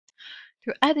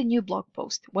To add a new blog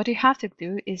post, what you have to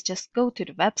do is just go to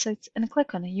the websites and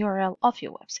click on the URL of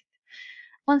your website.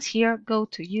 Once here, go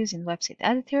to Using Website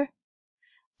Editor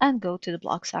and go to the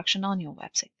blog section on your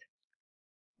website.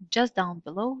 Just down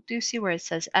below, do you see where it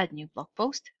says Add New Blog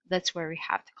Post? That's where we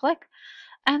have to click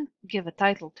and give a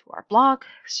title to our blog.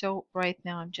 So right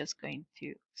now I'm just going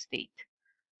to state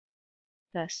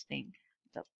testing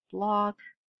the blog.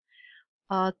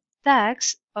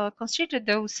 Tags, consider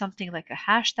those something like a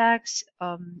hashtags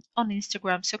on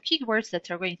Instagram, so keywords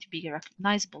that are going to be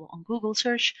recognizable on Google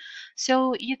search,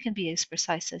 so you can be as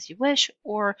precise as you wish,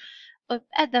 or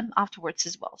add them afterwards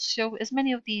as well. So as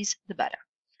many of these, the better.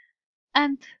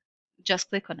 And just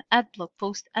click on Add Blog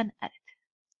Post and edit.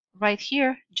 Right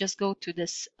here, just go to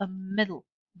this middle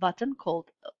button called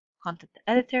Content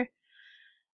Editor,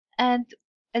 and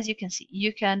as you can see,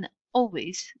 you can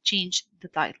always change the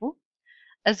title,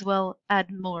 as well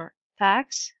add more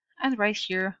tags, and right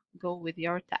here go with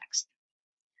your text.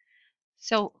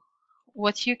 So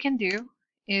what you can do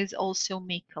is also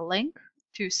make a link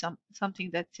to something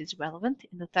that is relevant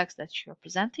in the text that you're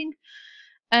presenting,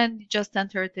 and just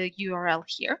enter the URL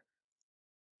here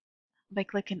by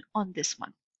clicking on this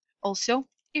one. Also,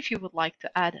 if you would like to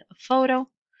add a photo,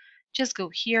 just go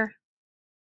here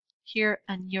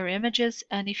and your images,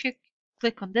 and if you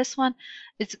click on this one,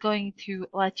 it's going to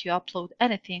let you upload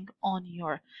anything on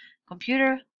your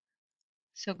computer.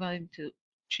 So I'm going to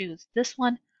choose this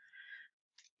one.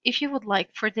 If you would like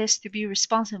for this to be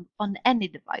responsive on any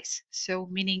device, so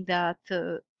meaning that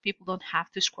people don't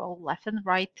have to scroll left and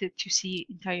right to see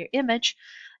entire image,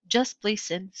 just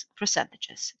place in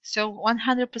percentages. So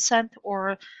 100%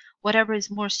 or whatever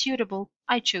is more suitable.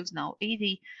 I chose now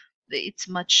 80. It's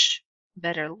much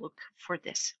better look for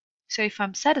this. So if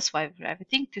I'm satisfied with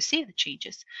everything, to save the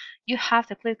changes, you have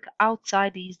to click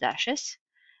outside these dashes,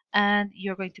 and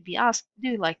you're going to be asked, do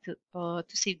you like to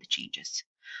save the changes?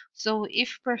 So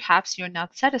if perhaps you're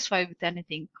not satisfied with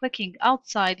anything, clicking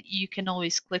outside, you can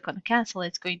always click on cancel.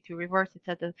 It's going to revert it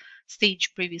at the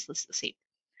stage previously saved.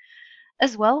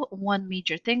 As well, one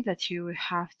major thing that you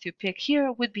have to pick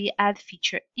here would be add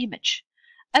feature image.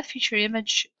 Add feature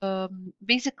image,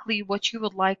 basically what you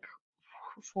would like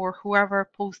for whoever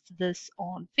posts this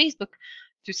on Facebook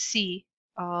to see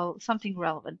something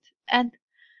relevant. And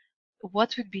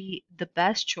what would be the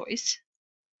best choice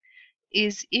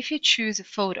is if you choose a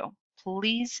photo,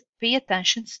 please pay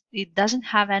attention. It doesn't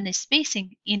have any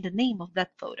spacing in the name of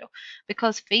that photo,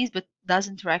 because Facebook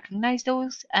doesn't recognize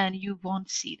those and you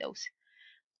won't see those.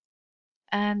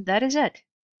 And that is it.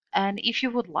 And if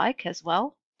you would like as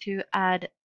well to add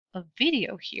a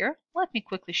video here, let me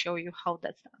quickly show you how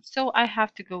that's done. So I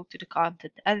have to go to the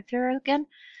content editor again,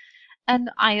 and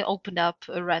I opened up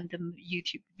a random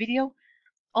YouTube video.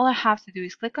 All I have to do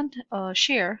is click on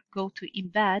share, go to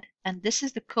embed, and this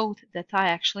is the code that I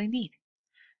actually need.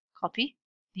 Copy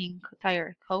the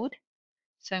entire code.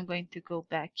 So I'm going to go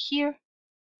back here,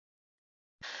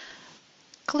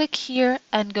 click here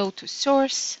and go to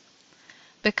source.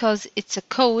 Because it's a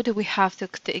code, we have to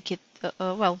take it,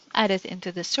 add it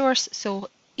into the source. So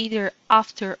either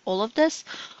after all of this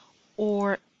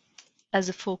or as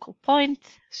a focal point.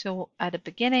 So at the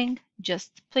beginning,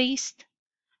 just paste.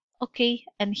 Okay,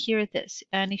 and here it is.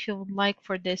 And if you would like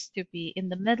for this to be in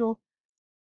the middle,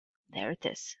 there it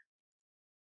is.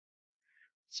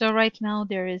 So right now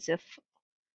there is a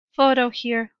photo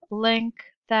here, link,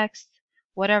 text,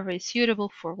 whatever is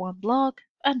suitable for one blog,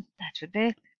 and that would be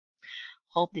it.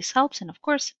 Hope this helps, and of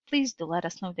course, please do let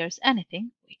us know if there's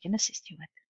anything we can assist you with.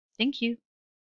 Thank you.